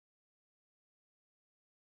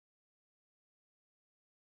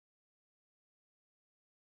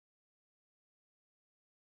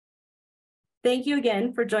Thank you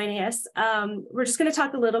again for joining us. We're just going to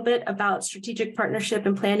talk a little bit about strategic partnership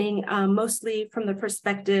and planning, mostly from the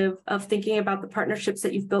perspective of thinking about the partnerships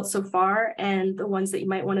that you've built so far and the ones that you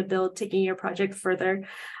might want to build, taking your project further.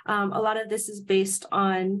 A lot of this is based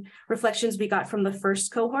on reflections we got from the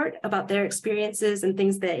first cohort about their experiences and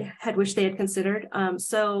things they had wished they had considered.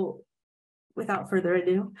 So without further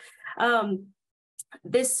ado,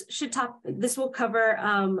 this will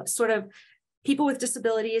cover sort of people with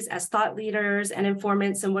disabilities as thought leaders and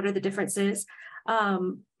informants, and what are the differences,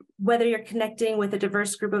 whether you're connecting with a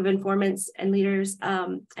diverse group of informants and leaders,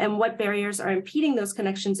 and what barriers are impeding those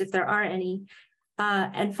connections, if there are any,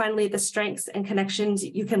 and finally, the strengths and connections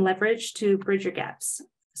you can leverage to bridge your gaps.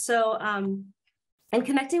 So, and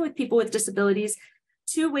connecting with people with disabilities,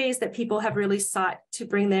 two ways that people have really sought to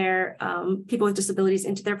bring their people with disabilities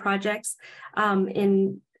into their projects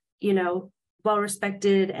in,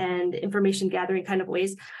 well-respected and information gathering kind of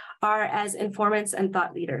ways are as informants and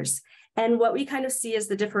thought leaders. And what we kind of see as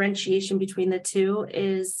the differentiation between the two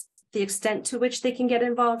is the extent to which they can get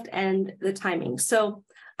involved and the timing. So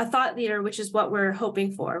a thought leader, which is what we're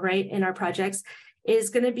hoping for, right, in our projects,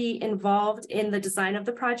 is going to be involved in the design of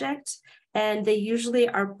the project. And they usually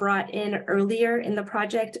are brought in earlier in the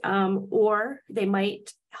project, or they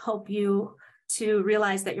might help you to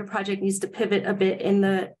realize that your project needs to pivot a bit in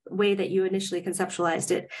the way that you initially conceptualized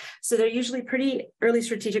it. So they're usually pretty early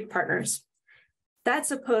strategic partners.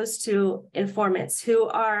 That's opposed to informants, who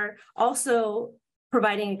are also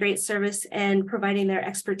providing a great service and providing their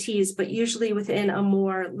expertise, but usually within a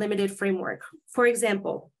more limited framework. For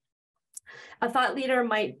example, a thought leader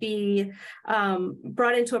might be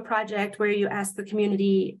brought into a project where you ask the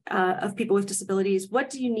community of people with disabilities, what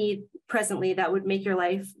do you need presently that would make your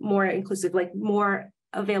life more inclusive, like more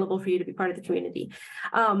available for you to be part of the community?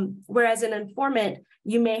 Whereas an informant,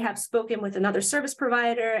 you may have spoken with another service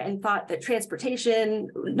provider and thought that transportation,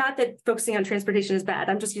 not that focusing on transportation is bad,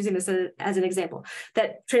 I'm just using this as an example,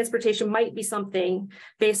 that transportation might be something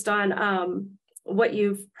based on what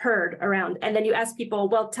you've heard around. And then you ask people,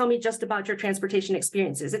 well, tell me just about your transportation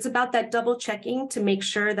experiences. It's about that double checking to make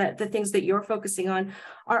sure that the things that you're focusing on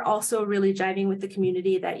are also really jiving with the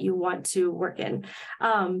community that you want to work in.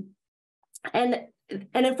 And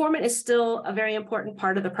an informant is still a very important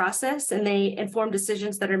part of the process, and they inform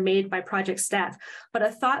decisions that are made by project staff. But a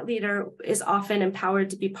thought leader is often empowered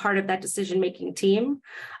to be part of that decision-making team.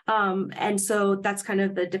 And so that's kind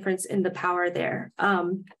of the difference in the power there.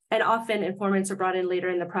 And often informants are brought in later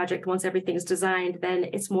in the project once everything's designed. Then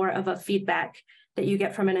it's more of a feedback that you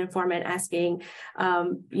get from an informant asking,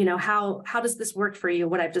 how does this work for you,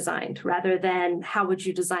 what I've designed, rather than how would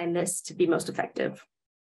you design this to be most effective?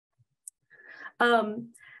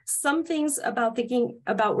 Some things about thinking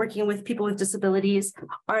about working with people with disabilities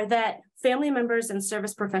are that family members and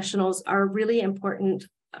service professionals are a really important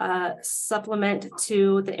supplement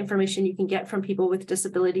to the information you can get from people with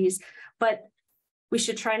disabilities, but we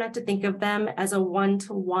should try not to think of them as a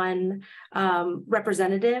one-to-one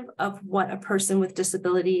representative of what a person with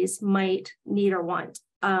disabilities might need or want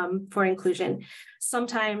for inclusion.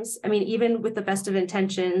 Sometimes, even with the best of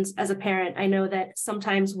intentions as a parent, I know that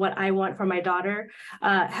sometimes what I want for my daughter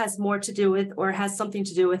has more to do with, or has something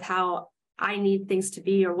to do with how I need things to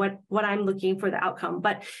be, or what I'm looking for the outcome.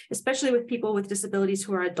 But especially with people with disabilities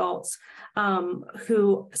who are adults,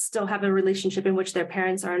 who still have a relationship in which their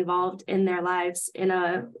parents are involved in their lives in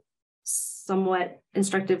a somewhat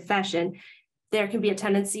instructive fashion, there can be a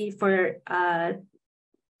tendency for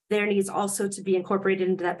their needs also to be incorporated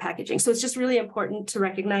into that packaging. So it's just really important to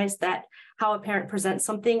recognize that how a parent presents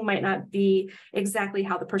something might not be exactly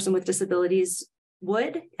how the person with disabilities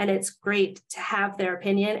would, and it's great to have their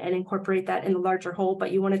opinion and incorporate that in the larger whole,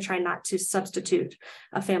 but you want to try not to substitute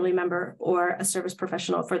a family member or a service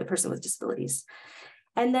professional for the person with disabilities.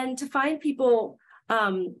 And then to find people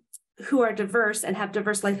who are diverse and have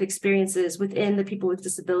diverse life experiences within the people with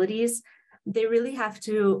disabilities, they really have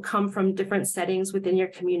to come from different settings within your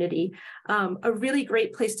community. A really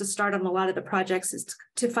great place to start on a lot of the projects is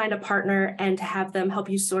to find a partner and to have them help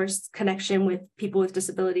you source connection with people with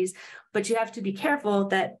disabilities. But you have to be careful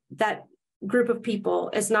that that group of people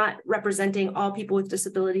is not representing all people with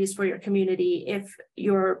disabilities for your community if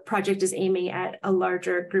your project is aiming at a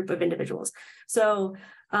larger group of individuals. So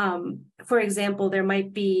for example, there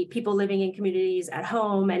might be people living in communities at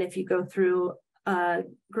home, and if you go through a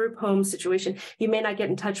group home situation, you may not get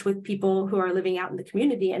in touch with people who are living out in the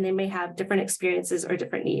community, and they may have different experiences or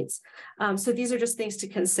different needs. So these are just things to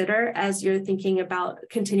consider as you're thinking about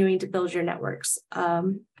continuing to build your networks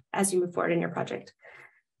as you move forward in your project.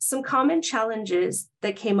 Some common challenges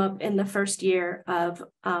that came up in the first year of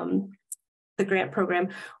the grant program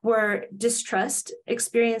were distrust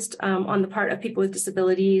experienced on the part of people with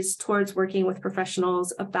disabilities towards working with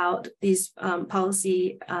professionals about these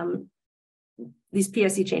these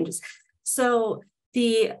PSE changes. So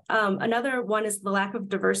the another one is the lack of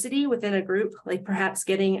diversity within a group, like perhaps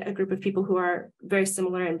getting a group of people who are very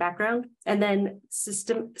similar in background, and then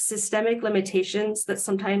systemic limitations that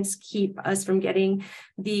sometimes keep us from getting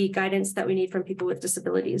the guidance that we need from people with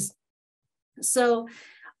disabilities. So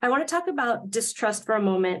I want to talk about distrust for a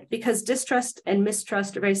moment, because distrust and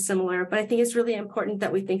mistrust are very similar, but I think it's really important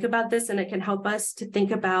that we think about this, and it can help us to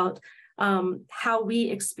think about how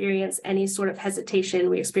we experience any sort of hesitation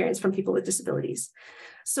we experience from people with disabilities.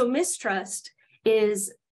 So mistrust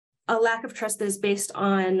is a lack of trust that is based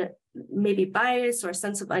on maybe bias or a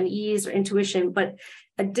sense of unease or intuition, but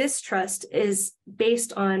a distrust is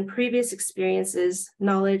based on previous experiences,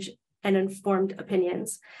 knowledge, and informed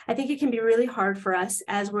opinions. I think it can be really hard for us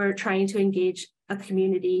as we're trying to engage a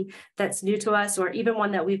community that's new to us, or even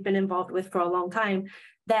one that we've been involved with for a long time,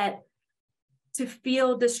 that to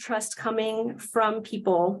feel distrust coming from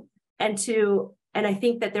people, and I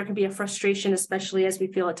think that there can be a frustration, especially as we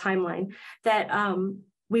feel a timeline, that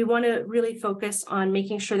we want to really focus on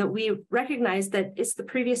making sure that we recognize that it's the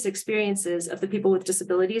previous experiences of the people with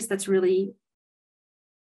disabilities that's really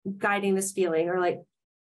guiding this feeling, or like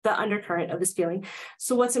the undercurrent of this feeling.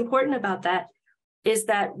 So what's important about that is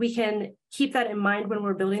that we can keep that in mind when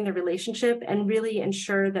we're building the relationship, and really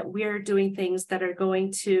ensure that we're doing things that are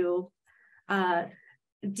going to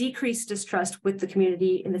decrease distrust with the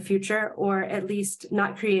community in the future, or at least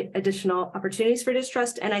not create additional opportunities for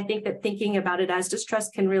distrust. And I think that thinking about it as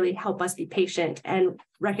distrust can really help us be patient and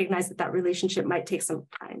recognize that that relationship might take some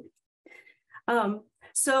time.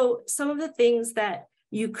 So some of the things that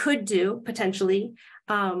you could do potentially,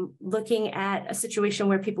 looking at a situation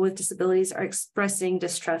where people with disabilities are expressing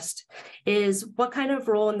distrust, is what kind of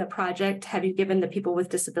role in the project have you given the people with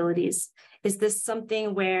disabilities? Is this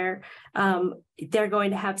something where they're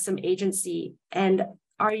going to have some agency? And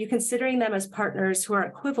are you considering them as partners who are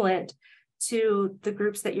equivalent to the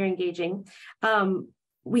groups that you're engaging?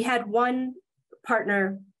 We had one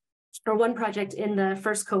partner or one project in the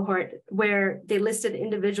first cohort where they listed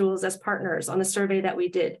individuals as partners on a survey that we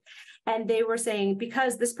did. And they were saying,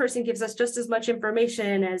 because this person gives us just as much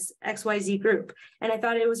information as XYZ group. And I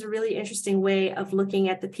thought it was a really interesting way of looking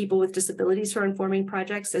at the people with disabilities who are informing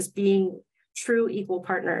projects as being true equal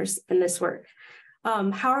partners in this work.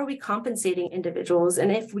 How are we compensating individuals?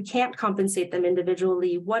 And if we can't compensate them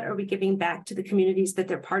individually, what are we giving back to the communities that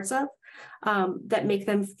they're parts of, that make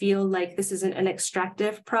them feel like this isn't an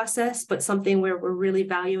extractive process, but something where we're really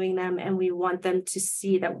valuing them and we want them to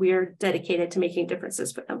see that we're dedicated to making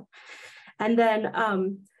differences for them. And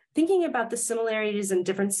then thinking about the similarities and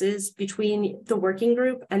differences between the working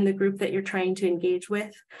group and the group that you're trying to engage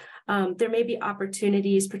with. There may be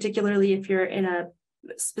opportunities, particularly if you're in a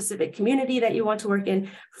specific community that you want to work in,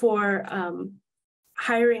 for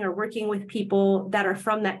hiring or working with people that are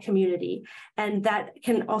from that community. And that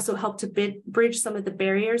can also help to bridge some of the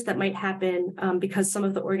barriers that might happen because some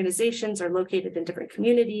of the organizations are located in different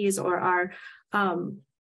communities, or are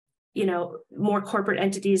more corporate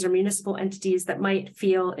entities or municipal entities that might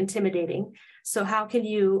feel intimidating. So how can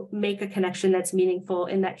you make a connection that's meaningful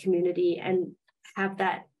in that community and have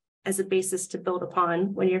that as a basis to build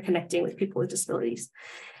upon when you're connecting with people with disabilities?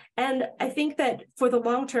 And I think that for the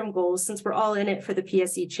long-term goals, since we're all in it for the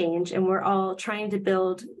PSE change and we're all trying to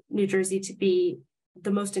build New Jersey to be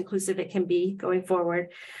the most inclusive it can be going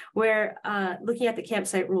forward, we're looking at the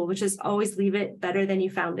campsite rule, which is always leave it better than you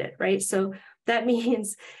found it, right? So that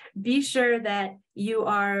means be sure that you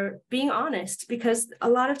are being honest, because a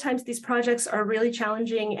lot of times these projects are really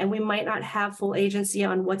challenging and we might not have full agency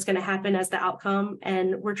on what's going to happen as the outcome.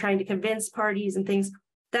 And we're trying to convince parties and things.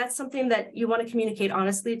 That's something that you want to communicate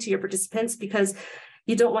honestly to your participants, because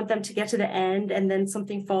you don't want them to get to the end and then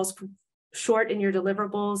something falls short in your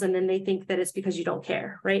deliverables and then they think that it's because you don't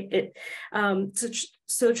care, right?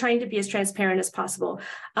 So trying to be as transparent as possible.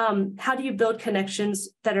 How do you build connections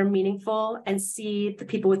that are meaningful and see the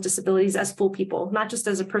people with disabilities as full people, not just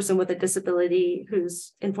as a person with a disability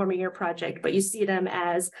who's informing your project, but you see them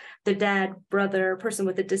as the dad, brother, person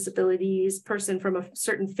with a disabilities, person from a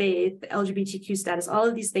certain faith, LGBTQ status, all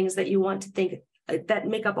of these things that you want to think that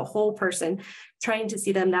make up a whole person, trying to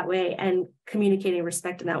see them that way and communicating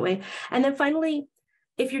respect in that way. And then finally,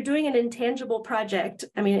 if you're doing an intangible project,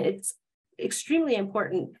 I mean, it's extremely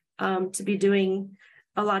important to be doing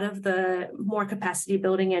a lot of the more capacity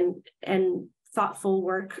building and thoughtful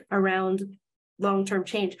work around long-term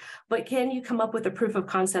change. But can you come up with a proof of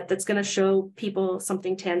concept that's going to show people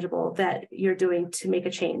something tangible that you're doing to make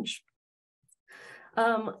a change?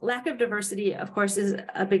 Lack of diversity, of course, is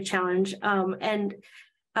a big challenge. And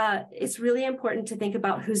it's really important to think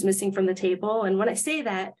about who's missing from the table. And when I say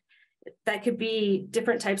that, that could be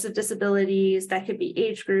different types of disabilities, that could be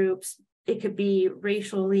age groups, it could be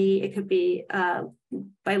racially, it could be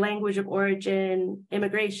by language of origin,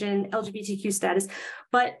 immigration, LGBTQ status.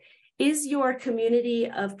 But is your community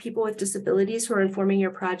of people with disabilities who are informing your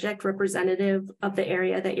project representative of the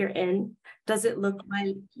area that you're in? Does it look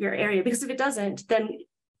like your area? Because if it doesn't, then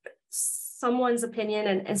someone's opinion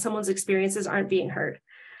and someone's experiences aren't being heard.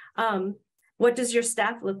 What does your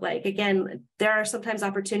staff look like? Again, there are sometimes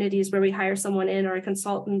opportunities where we hire someone in, or a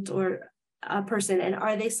consultant or a person, and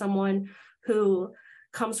are they someone who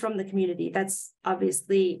comes from the community? That's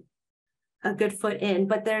obviously a good foot in,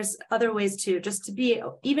 but there's other ways too, just to be,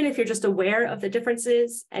 even if you're just aware of the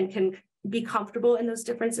differences and can be comfortable in those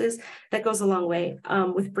differences, that goes a long way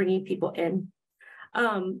with bringing people in.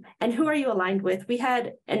 And who are you aligned with? We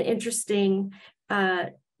had an interesting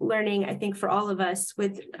learning, I think, for all of us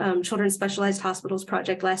with Children's Specialized Hospitals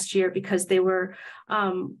project last year, because they were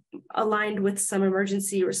aligned with some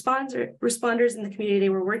emergency responders in the community they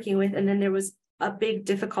were working with. And then there was a big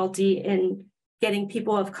difficulty in getting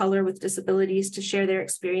people of color with disabilities to share their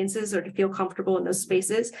experiences or to feel comfortable in those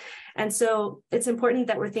spaces. And so it's important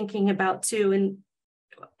that we're thinking about too,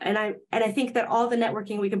 and I think that all the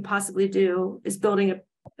networking we can possibly do is building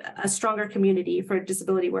a stronger community for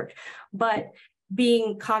disability work, but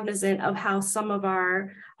being cognizant of how some of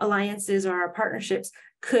our alliances or our partnerships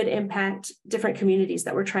could impact different communities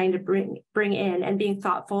that we're trying to bring in, and being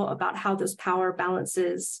thoughtful about how those power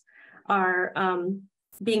balances are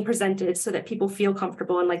being presented so that people feel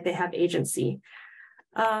comfortable and like they have agency.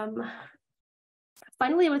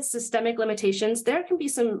 Finally, with systemic limitations, there can be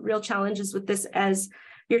some real challenges with this as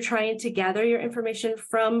you're trying to gather your information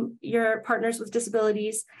from your partners with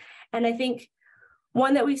disabilities. And I think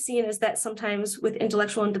one that we've seen is that sometimes with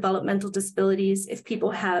intellectual and developmental disabilities, if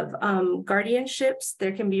people have guardianships,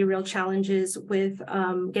 there can be real challenges with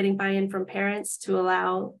getting buy-in from parents to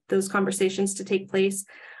allow those conversations to take place.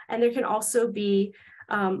 And there can also be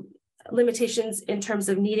limitations in terms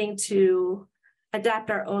of needing to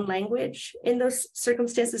adapt our own language in those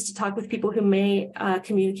circumstances to talk with people who may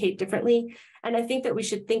communicate differently. And I think that we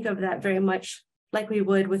should think of that very much like we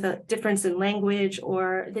would with a difference in language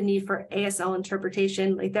or the need for ASL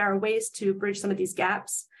interpretation. Like, there are ways to bridge some of these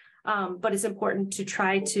gaps, but it's important to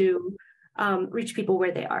try to reach people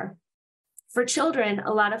where they are. For children,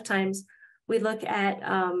 a lot of times we look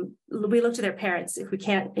to their parents if we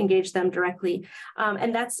can't engage them directly.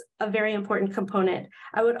 And that's a very important component.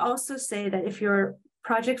 I would also say that if your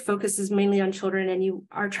project focuses mainly on children and you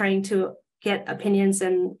are trying to get opinions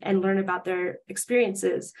and learn about their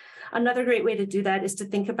experiences, another great way to do that is to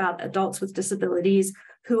think about adults with disabilities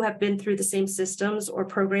who have been through the same systems or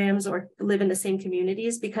programs or live in the same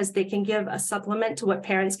communities, because they can give a supplement to what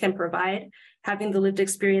parents can provide, having the lived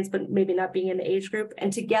experience, but maybe not being in the age group.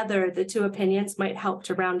 And together, the two opinions might help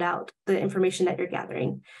to round out the information that you're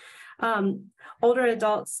gathering. Older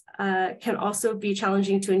adults can also be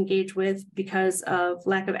challenging to engage with because of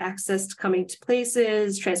lack of access to coming to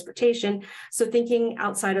places, transportation. So thinking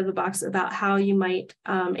outside of the box about how you might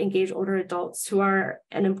engage older adults who are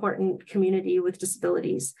an important community with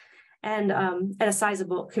disabilities, and a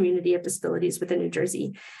sizable community of disabilities within New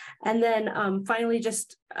Jersey. And then finally,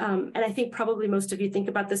 just, and I think probably most of you think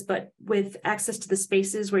about this, but with access to the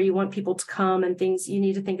spaces where you want people to come and things, you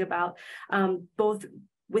need to think about both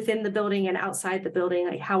within the building and outside the building,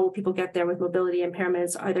 like how will people get there with mobility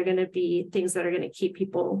impairments? Are there going to be things that are going to keep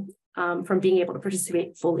people from being able to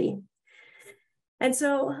participate fully? And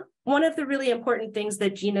so one of the really important things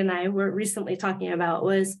that Jean and I were recently talking about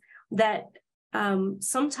was that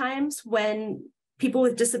sometimes when people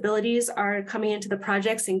with disabilities are coming into the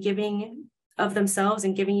projects and giving of themselves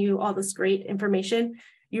and giving you all this great information,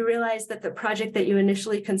 you realize that the project that you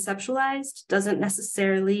initially conceptualized doesn't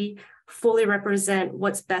necessarily fully represent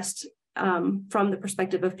what's best from the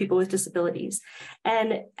perspective of people with disabilities.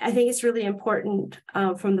 And I think it's really important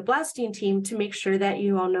from the Blaustein team to make sure that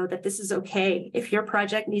you all know that this is okay. If your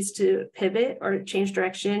project needs to pivot or change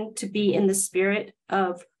direction to be in the spirit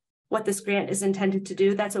of what this grant is intended to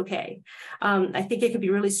do, that's okay. I think it can be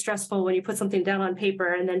really stressful when you put something down on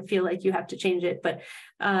paper and then feel like you have to change it. But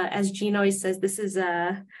as Jean always says, this is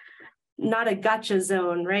not a gotcha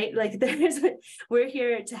zone, right? Like we're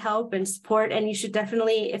here to help and support. And you should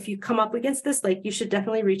definitely, if you come up against this, like you should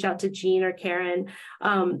definitely reach out to Jean or Karen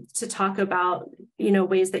to talk about,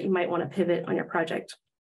 ways that you might want to pivot on your project.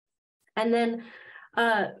 And then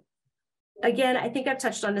again, I think I've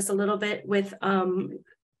touched on this a little bit with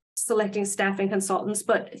selecting staff and consultants,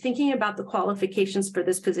 but thinking about the qualifications for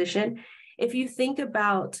this position. If you think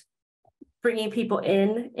about bringing people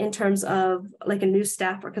in terms of like a new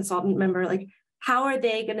staff or consultant member, like how are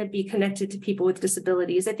they going to be connected to people with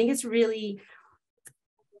disabilities? I think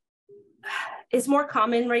it's more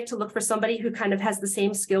common, right, to look for somebody who kind of has the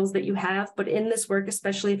same skills that you have, but in this work,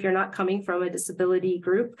 especially if you're not coming from a disability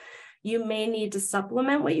group, you may need to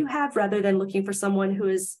supplement what you have rather than looking for someone who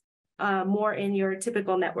is more in your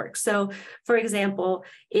typical network. So for example,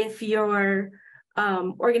 if your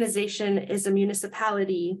organization is a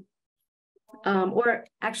municipality, or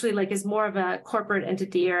actually like is more of a corporate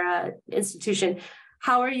entity or a institution,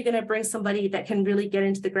 how are you going to bring somebody that can really get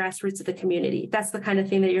into the grassroots of the community? That's the kind of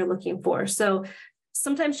thing that you're looking for. So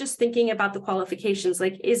sometimes just thinking about the qualifications,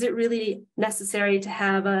 like, is it really necessary to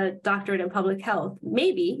have a doctorate in public health?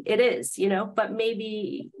 Maybe it is, but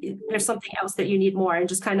maybe there's something else that you need more, and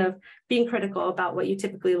just kind of being critical about what you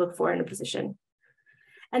typically look for in a position.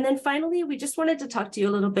 And then finally, we just wanted to talk to you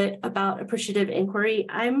a little bit about appreciative inquiry.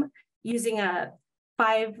 I'm using a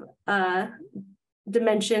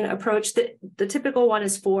 5-dimension approach. The typical one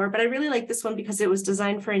is 4, but I really like this one because it was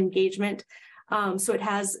designed for engagement. So it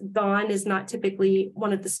has gone is not typically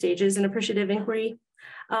one of the stages in appreciative inquiry.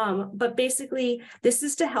 But basically, this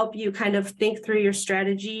is to help you kind of think through your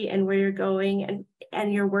strategy and where you're going,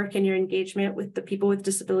 and your work and your engagement with the people with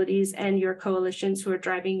disabilities and your coalitions who are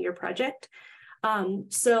driving your project.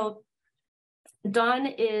 So Dawn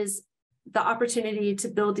is the opportunity to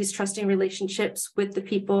build these trusting relationships with the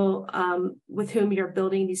people with whom you're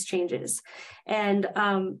building these changes. And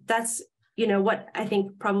that's what I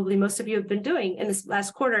think probably most of you have been doing in this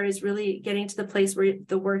last quarter, is really getting to the place where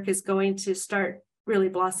the work is going to start really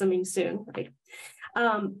blossoming soon, right?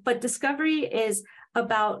 But discovery is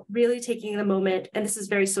about really taking the moment, and this is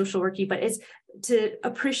very social worky, but it's to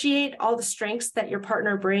appreciate all the strengths that your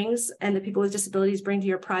partner brings and the people with disabilities bring to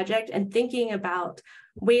your project, and thinking about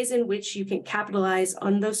ways in which you can capitalize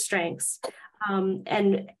on those strengths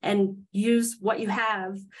and use what you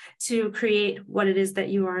have to create what it is that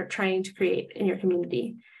you are trying to create in your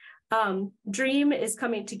community. Dream is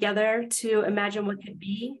coming together to imagine what could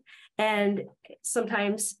be. And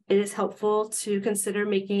sometimes it is helpful to consider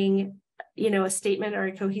making a statement or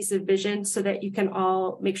a cohesive vision so that you can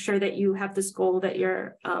all make sure that you have this goal that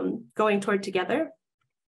you're going toward together.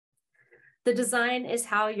 The design is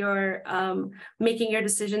how you're making your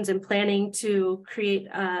decisions and planning to create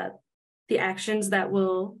the actions that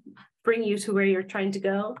will bring you to where you're trying to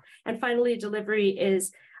go. And finally, delivery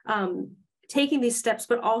is taking these steps,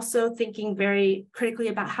 but also thinking very critically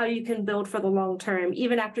about how you can build for the long term.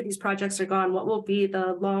 Even after these projects are gone, what will be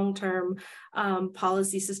the long-term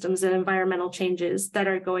policy systems and environmental changes that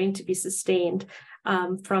are going to be sustained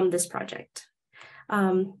from this project?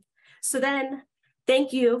 So then,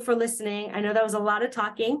 thank you for listening. I know that was a lot of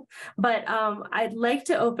talking, but I'd like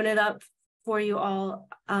to open it up for you all.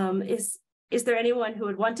 Is there anyone who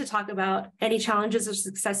would want to talk about any challenges or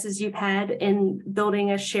successes you've had in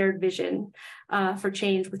building a shared vision for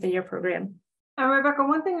change within your program? Rebecca,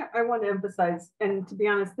 one thing I want to emphasize, and to be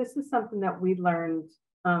honest, this is something that we learned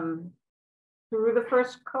through the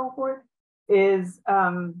first cohort, is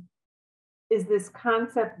this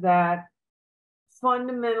concept that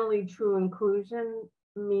fundamentally true inclusion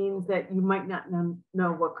means that you might not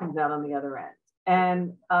know what comes out on the other end.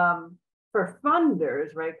 And for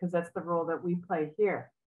funders, right, because that's the role that we play here,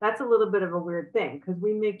 that's a little bit of a weird thing, because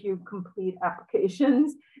we make you complete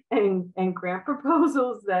applications and grant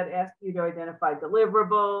proposals that ask you to identify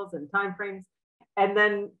deliverables and timeframes. And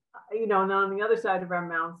then, and on the other side of our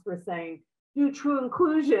mouths, we're saying, do true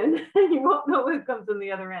inclusion, and you won't know what comes on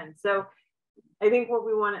the other end. So I think what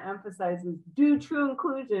we want to emphasize is do true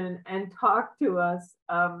inclusion and talk to us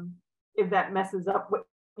if that messes up what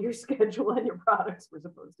your schedule and your products were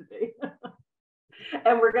supposed to be.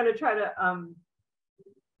 And we're going to try to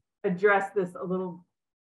address this a little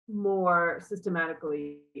more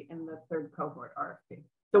systematically in the third cohort RFP.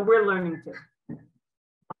 So we're learning too.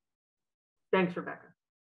 Thanks, Rebecca.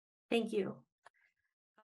 Thank you.